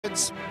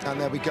seconds, and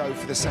there we go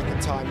for the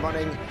second time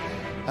running.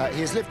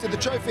 He has lifted the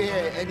trophy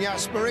here in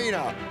Yas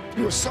Marina.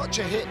 It was such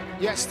a hit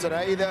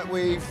yesterday that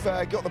we've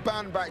got the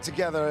band back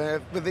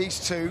together with these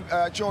two.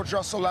 George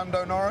Russell,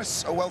 Lando,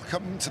 Norris,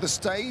 welcome to the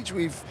stage.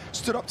 We've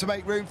stood up to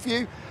make room for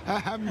you.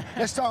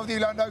 Let's start with you,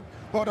 Lando.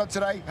 Well done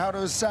today. How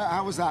was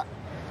that?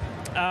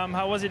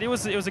 How was it? It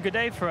was a good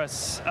day for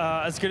us.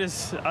 As good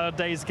as our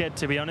days get,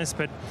 to be honest.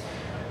 But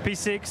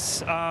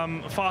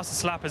P6,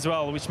 fastest lap as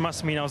well, which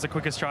must mean I was the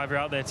quickest driver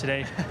out there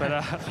today. But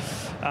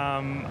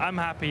I'm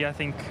happy. I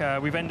think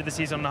we've ended the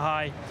season on a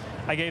high.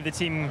 I gave the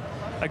team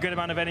a good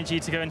amount of energy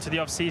to go into the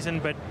off-season,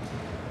 but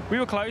we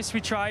were close. We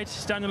tried.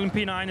 Daniel in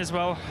P9 as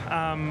well.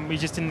 We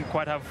just didn't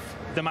quite have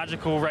the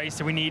magical race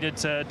that we needed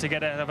to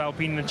get out of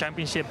Alpine in the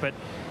championship, but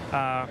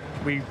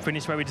we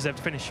finished where we deserved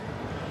to finish.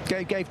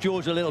 Gave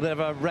George a little bit of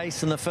a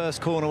race in the first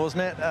corner,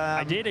 wasn't it?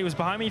 I did. He was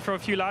behind me for a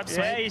few laps.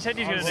 Yeah, he said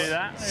he was going to do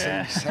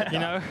that. Yeah. You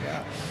know,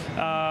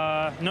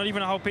 not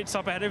even a whole pit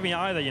stop ahead of me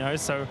either. You know,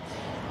 so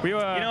we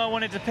were. You know, I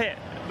wanted to pit,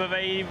 but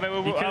I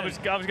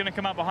was going to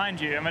come up behind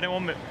you, and I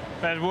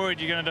was worried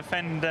you're going to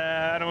defend.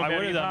 I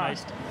would have done,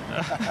 mate.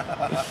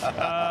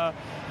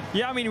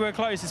 Yeah, I mean, we're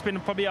close. It's been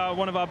probably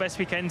one of our best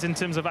weekends in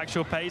terms of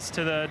actual pace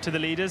to the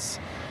leaders.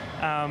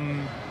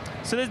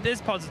 So there's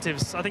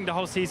positives. I think the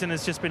whole season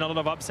has just been a lot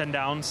of ups and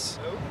downs.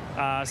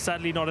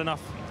 Sadly, not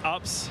enough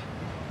ups.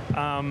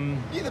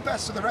 You're the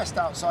best of the rest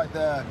outside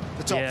the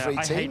top three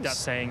teams. I hate that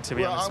saying, to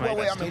be honest, mate.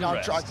 Well, I mean, I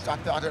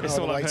don't know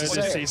the way to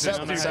say it.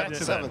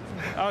 Seventh.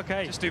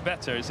 Okay. Just do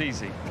better. It's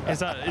easy. Is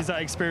that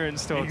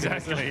experience talking?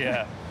 Exactly.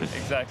 Yeah.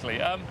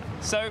 Exactly.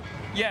 So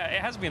yeah,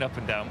 it has been up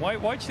and down. Why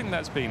do you think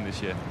that's been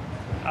this year?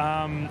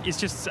 It's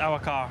just our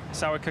car.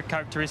 It's our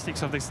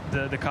characteristics of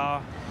the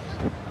car.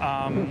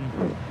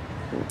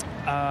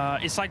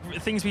 It's like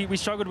things we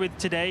struggled with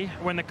today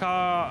when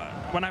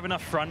I have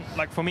enough front.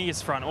 Like for me,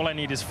 it's front. All I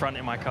need is front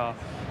in my car.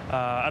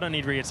 I don't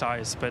need rear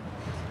tires, but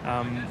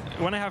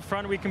when I have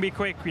front, we can be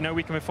quick. You know,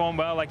 we can perform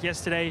well. Like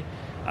yesterday,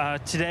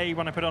 today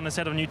when I put on a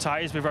set of new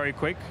tires, we're very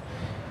quick.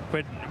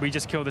 But we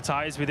just kill the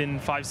tires within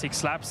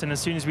 5-6 laps, and as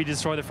soon as we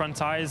destroy the front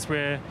tires,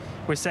 we're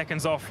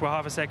seconds off. We're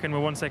half a second. We're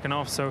 1 second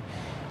off. So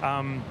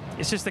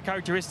it's just the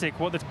characteristic.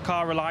 What the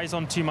car relies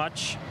on too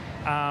much.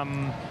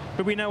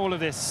 But we know all of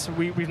this.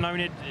 We've known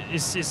it.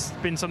 It's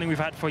been something we've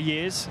had for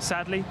years,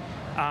 sadly,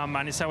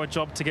 and it's our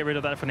job to get rid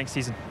of that for next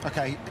season.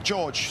 Okay,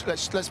 George,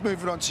 let's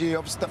move it on to you.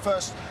 Obviously, the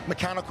first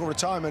mechanical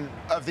retirement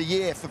of the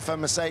year for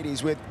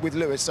Mercedes with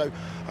Lewis. So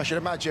I should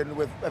imagine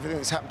with everything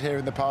that's happened here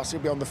in the past,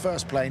 he'll be on the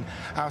first plane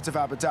out of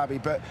Abu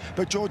Dhabi.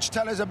 But George,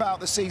 tell us about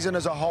the season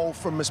as a whole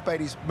from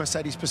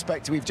Mercedes'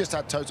 perspective. We've just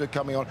had Toto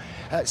coming on,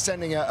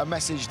 sending a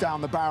message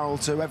down the barrel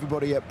to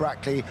everybody at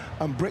Brackley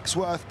and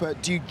Brixworth.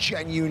 But do you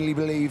genuinely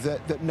believe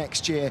that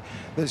next year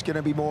there's going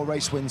to be more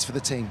race wins for the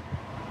team?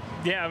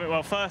 Yeah,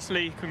 well,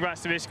 firstly,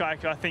 congrats to this guy.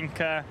 I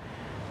think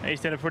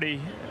he's done a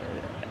pretty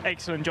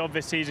excellent job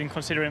this season,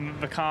 considering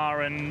the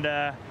car and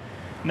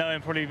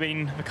knowing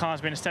the car's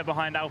been a step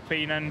behind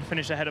Alpine and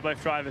finished ahead of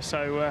both drivers.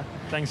 So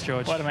thanks,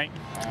 George. Well done, mate.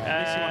 At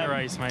least you won a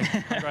race,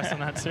 mate. Congrats on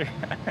that too.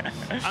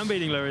 I'm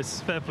beating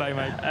Lewis. Fair play,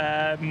 mate.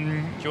 Do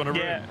you want a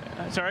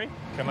room? Sorry?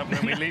 Come up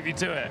and we leave you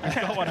to it. I've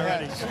got one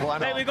already.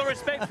 Mate, we've got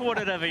respect for one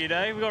another, you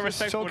know. We've got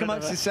respect for one another.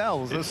 Talk amongst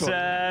yourselves. It's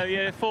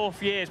yeah,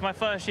 4th year. It's my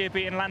first year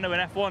beating Lando in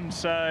F1,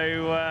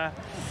 so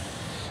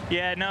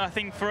yeah, no, I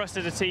think for us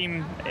as a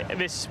team,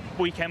 this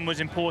weekend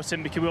was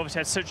important because we obviously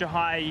had such a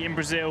high in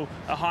Brazil,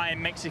 a high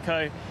in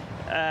Mexico,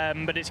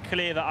 but it's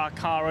clear that our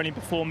car only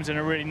performs in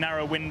a really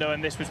narrow window,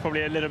 and this was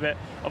probably a little bit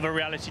of a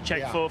reality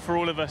check for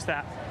all of us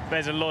that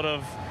there's a lot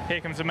of,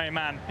 here comes the main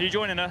man. Are you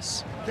joining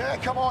us? Yeah,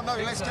 come on, no,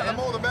 let's get them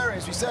all the merry.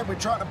 As we said, we're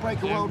trying to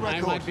break a world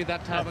record. I might be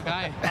that type of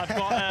guy. I've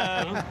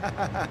got,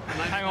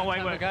 hang on, wait.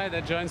 A guy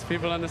that joins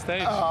people on the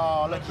stage.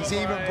 Oh, look, he's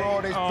even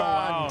brought his band.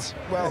 Wow.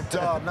 Well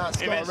done, that's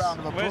got a round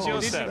of applause. Where's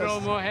your Need to grow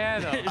more hair,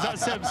 though. Is that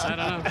Seb's? I don't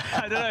know.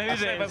 I don't know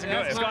who's it is.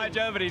 That's Sky mine.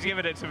 Germany's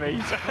given it to me.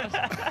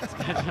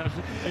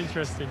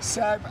 Interesting.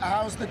 Seb,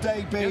 how's the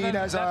day been That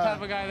as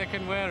type of guy that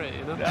can wear it,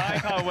 you know? I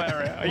can't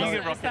wear it. Are you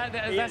going to rock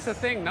it? That's the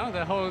thing, no?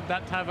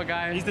 That type of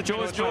guy. He's the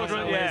George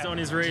yeah. on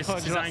his wrists,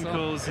 George his Russell.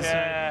 ankles.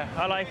 Yeah,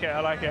 I like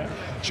it.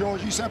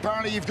 George, you said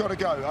apparently you've got to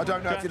go. I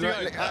don't know if you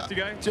have to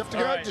go? Do you have to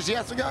go? Right. Does he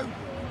have to go?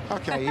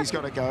 Okay, he's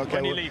got to go. Okay.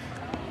 When do you leave?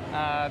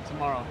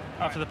 Tomorrow.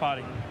 After the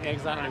party. Yeah,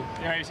 exactly.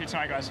 You know, you see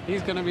tonight, guys.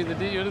 He's going to be the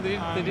DJ. You're the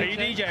DJ. Are you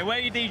DJing? Where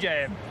are you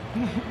DJing?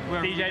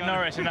 DJ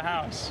Norris in the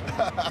house.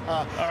 All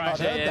right.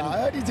 I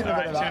heard he did a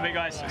bit of See you in a that. bit,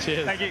 guys.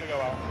 Cheers. Thank you.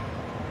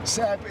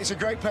 Seb, it's a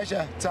great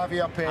pleasure to have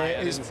you up here. Hi,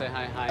 I didn't say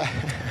hi.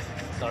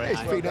 Sorry.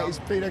 It's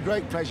been a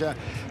great pleasure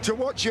to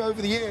watch you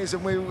over the years,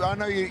 and I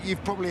know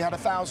you've probably had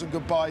 1,000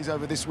 goodbyes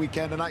over this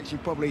weekend, and actually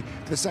probably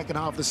for the second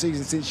half of the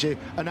season since you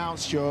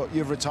announced your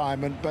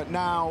retirement. But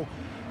now,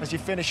 as you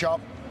finish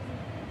up,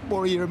 what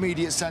are your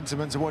immediate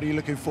sentiments, and what are you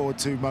looking forward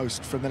to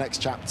most from the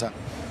next chapter?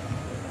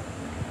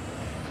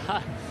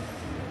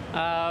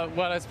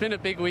 Well, it's been a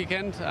big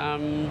weekend.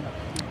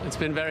 It's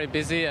been very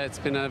busy. It's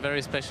been a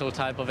very special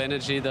type of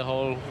energy the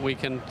whole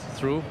weekend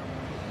through.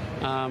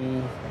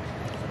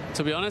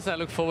 To be honest, I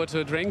look forward to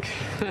a drink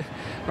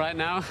right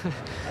now.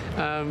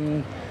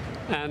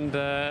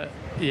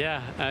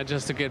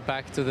 Just to get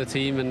back to the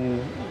team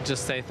and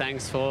just say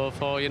thanks for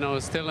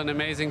still an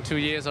amazing 2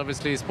 years,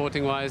 obviously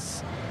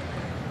sporting-wise.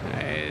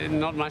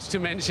 Not much to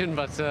mention,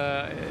 but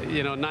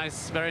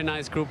very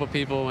nice group of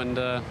people,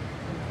 and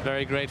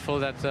very grateful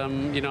that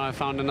I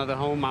found another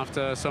home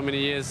after so many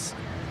years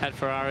at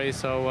Ferrari.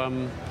 So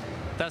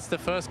that's the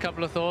first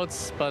couple of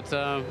thoughts, but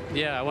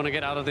I want to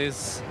get out of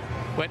these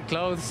wet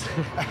clothes.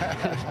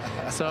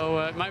 So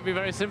it might be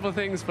very simple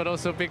things, but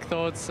also big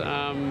thoughts.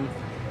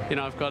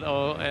 I've got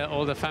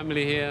all the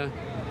family here,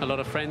 a lot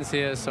of friends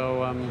here,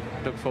 so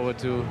look forward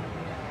to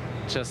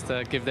just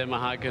give them a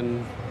hug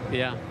and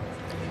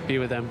be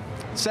with them.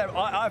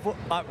 So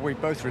we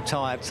both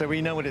retired, so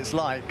we know what it's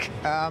like.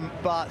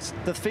 But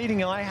the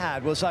feeling I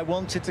had was I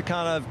wanted to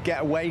kind of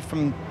get away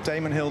from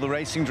Damon Hill, the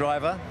racing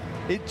driver.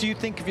 Do you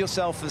think of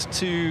yourself as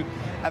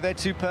are there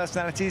two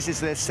personalities?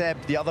 Is there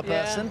Seb, the other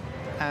person?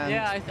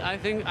 I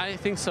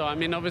think so. I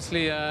mean,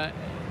 obviously,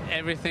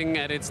 everything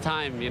at its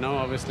time,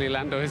 Obviously,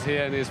 Lando is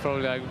here, and he's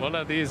probably like, "What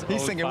are these?"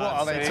 He's thinking, "What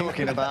are they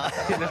talking about?"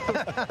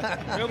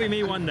 It'll be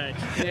me one day.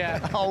 Yeah.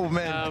 Oh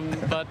man.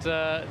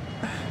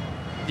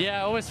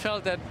 I always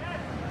felt that,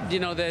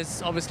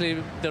 there's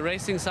obviously the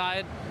racing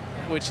side,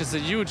 which is a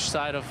huge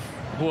side of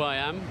who I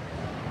am,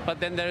 but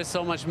then there is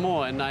so much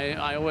more. And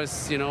I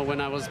always, when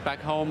I was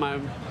back home, I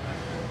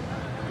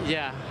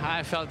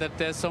felt that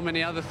there's so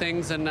many other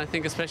things, and I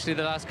think especially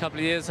the last couple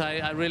of years,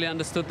 I really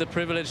understood the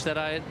privilege that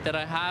I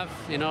have,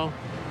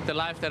 the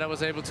life that I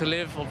was able to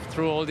live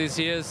through all these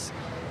years,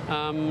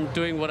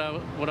 doing what I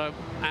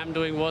am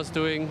doing, was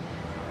doing,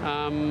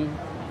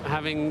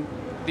 having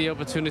the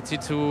opportunity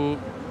to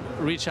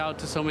reach out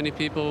to so many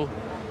people,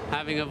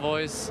 having a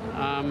voice,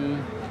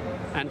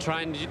 and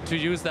trying to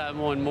use that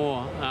more and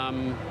more.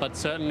 But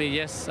certainly,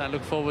 yes, I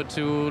look forward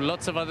to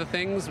lots of other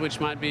things which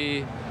might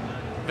be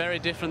very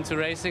different to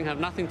racing, have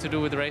nothing to do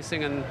with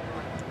racing, and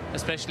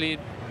especially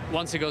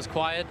once it goes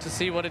quiet, to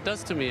see what it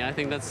does to me. I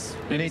think that's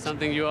maybe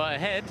something you are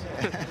ahead,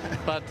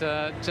 but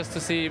just to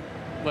see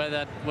where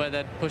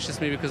that pushes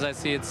me, because I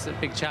see it's a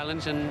big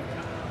challenge and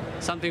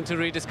something to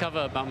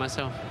rediscover about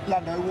myself.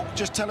 Lando,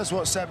 just tell us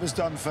what Seb has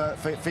done for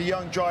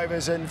young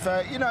drivers, and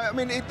for,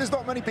 there's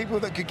not many people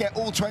that could get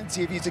all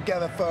 20 of you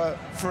together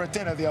for a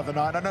dinner the other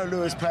night. I know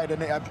Lewis played a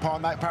part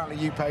in that. Apparently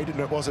you played, and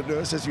it wasn't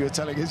Lewis, as you were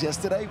telling us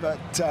yesterday, but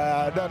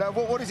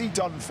what has he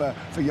done for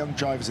young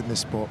drivers in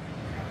this sport?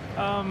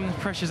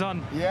 Pressure's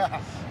on.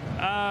 Yeah.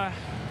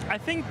 I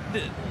think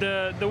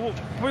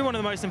probably one of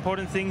the most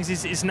important things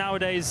is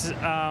nowadays,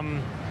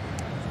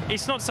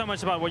 it's not so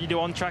much about what you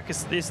do on track,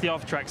 it's the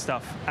off-track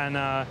stuff, and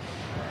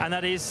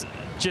that is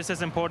just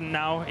as important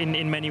now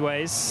in many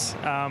ways.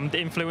 The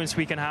influence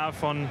we can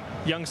have on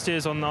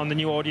youngsters, on the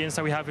new audience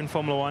that we have in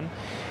Formula One.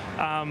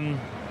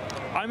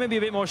 I may be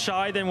a bit more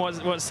shy than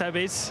what Seb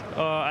is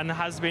and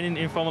has been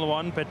in Formula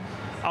One, but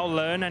I'll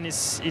learn, and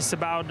it's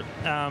about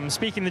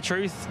speaking the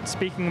truth,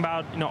 speaking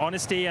about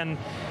honesty and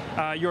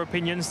your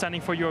opinions, standing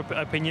for your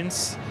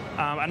opinions,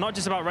 and not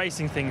just about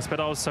racing things,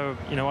 but also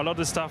a lot of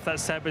the stuff that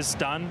Seb has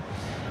done.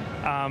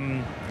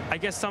 I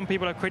guess some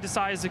people have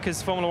criticized it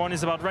because Formula One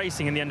is about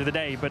racing in the end of the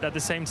day, but at the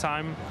same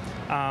time,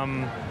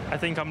 I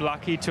think I'm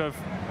lucky to have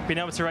been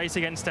able to race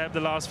against Seb the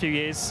last few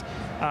years,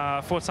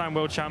 four-time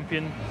world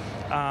champion,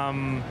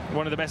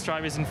 one of the best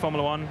drivers in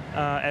Formula One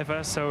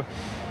ever. So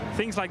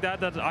things like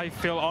that I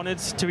feel honored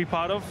to be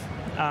part of.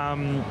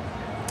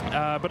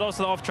 But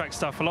also the off-track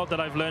stuff, a lot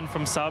that I've learned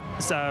from Seb.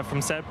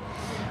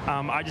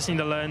 I just need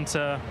to learn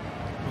to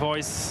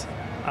voice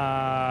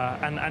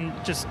and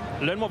just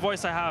learn what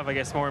voice I have, I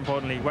guess, more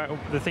importantly,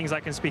 the things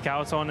I can speak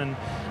out on. And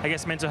I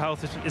guess mental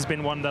health has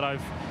been one that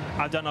I've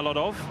done a lot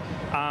of,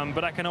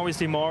 but I can always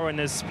do more, and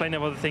there's plenty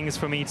of other things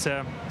for me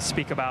to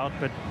speak about,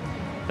 but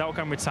that will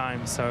come with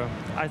time. So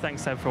I thank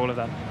Seb for all of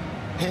that.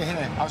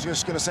 I was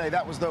just going to say,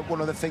 that was one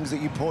of the things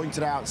that you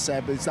pointed out,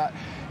 Seb, is that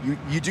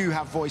you do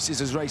have voices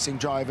as racing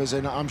drivers,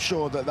 and I'm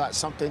sure that's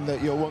something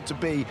that you'll want to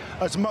be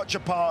as much a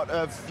part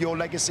of your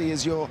legacy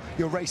as your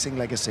racing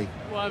legacy.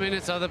 Well, I mean,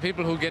 it's other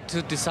people who get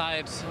to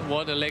decide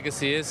what a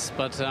legacy is,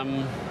 but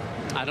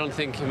I don't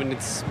think,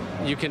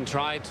 you can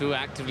try to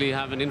actively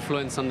have an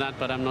influence on that,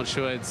 but I'm not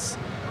sure it's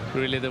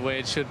really the way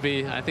it should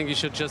be. I think you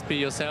should just be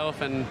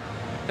yourself, and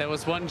there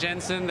was one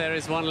Jensen, there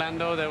is one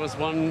Lando, there was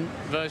one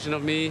version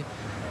of me,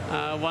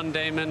 one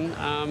Damon,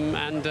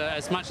 and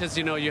as much as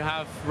you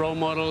have role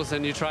models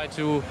and you try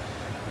to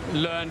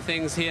learn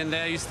things here and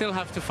there, you still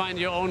have to find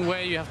your own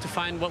way. You have to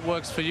find what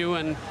works for you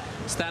and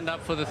stand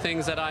up for the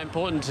things that are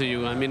important to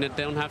you. I mean, it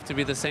don't have to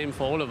be the same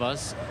for all of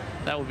us.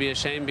 That would be a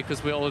shame,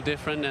 because we're all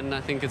different, and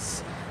I think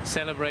it's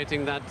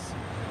celebrating that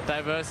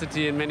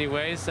diversity in many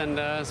ways, and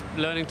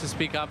learning to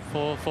speak up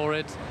for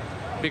it,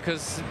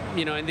 because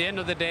in the end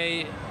of the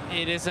day,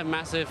 it is a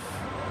massive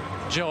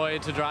joy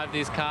to drive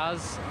these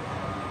cars,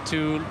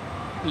 to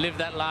live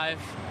that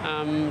life,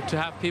 to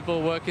have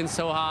people working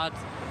so hard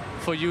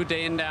for you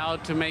day in, day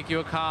out, to make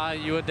your car,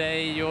 your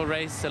day, your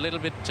race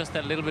just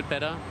a little bit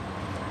better.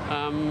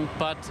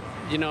 But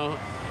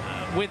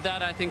with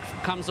that, I think,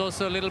 comes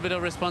also a little bit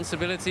of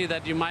responsibility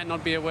that you might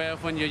not be aware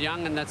of when you're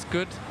young, and that's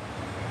good.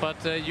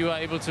 But you are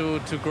able to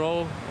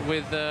grow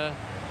with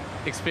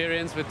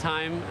experience, with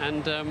time,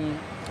 and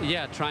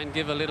yeah, try and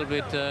give a little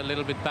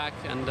bit back.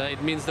 And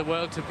it means the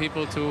world to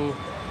people to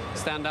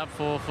stand up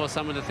for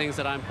some of the things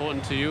that are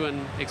important to you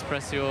and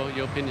express your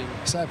opinion.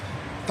 Seb,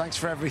 thanks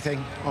for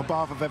everything. On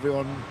behalf of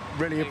everyone,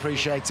 really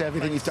appreciate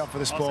everything you've done for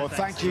the sport.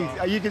 Thank you.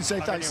 You can say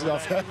thanks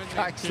enough.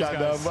 Thanks,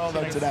 Lando. Well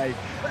done today.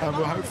 And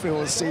hopefully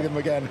we'll see them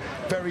again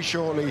very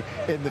shortly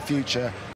in the future.